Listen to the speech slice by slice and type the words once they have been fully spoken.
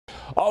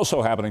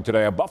Also happening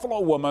today, a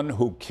Buffalo woman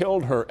who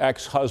killed her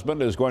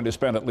ex-husband is going to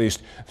spend at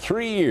least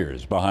 3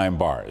 years behind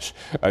bars.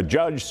 A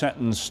judge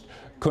sentenced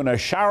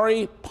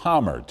Kunashari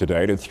Palmer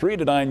today to 3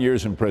 to 9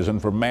 years in prison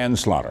for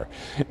manslaughter.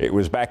 It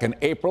was back in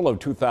April of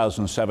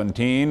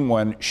 2017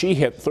 when she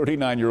hit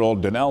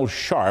 39-year-old Donnell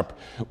Sharp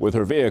with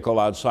her vehicle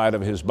outside of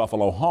his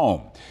Buffalo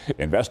home.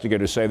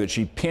 Investigators say that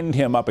she pinned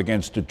him up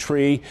against a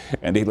tree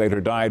and he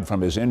later died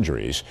from his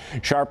injuries.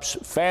 Sharp's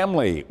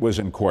family was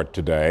in court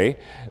today.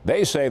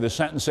 They say the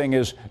sentencing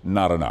is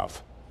not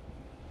enough.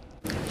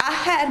 I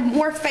had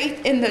more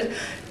faith in the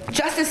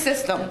justice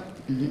system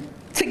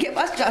to give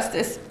us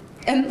justice.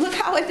 And look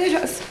how it did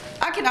us.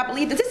 I cannot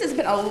believe that this has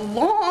been a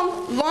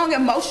long, long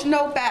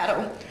emotional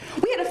battle.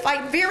 We had to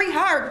fight very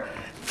hard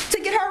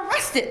to get her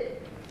arrested.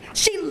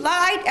 She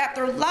lied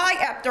after lie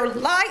after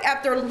lie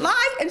after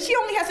lie, and she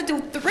only has to do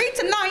 3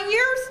 to 9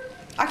 years?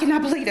 I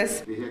cannot believe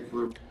this.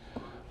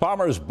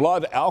 Palmer's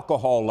blood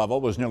alcohol level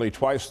was nearly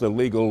twice the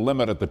legal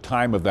limit at the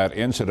time of that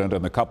incident,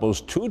 and the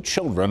couple's 2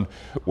 children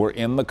were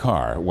in the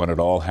car when it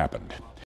all happened.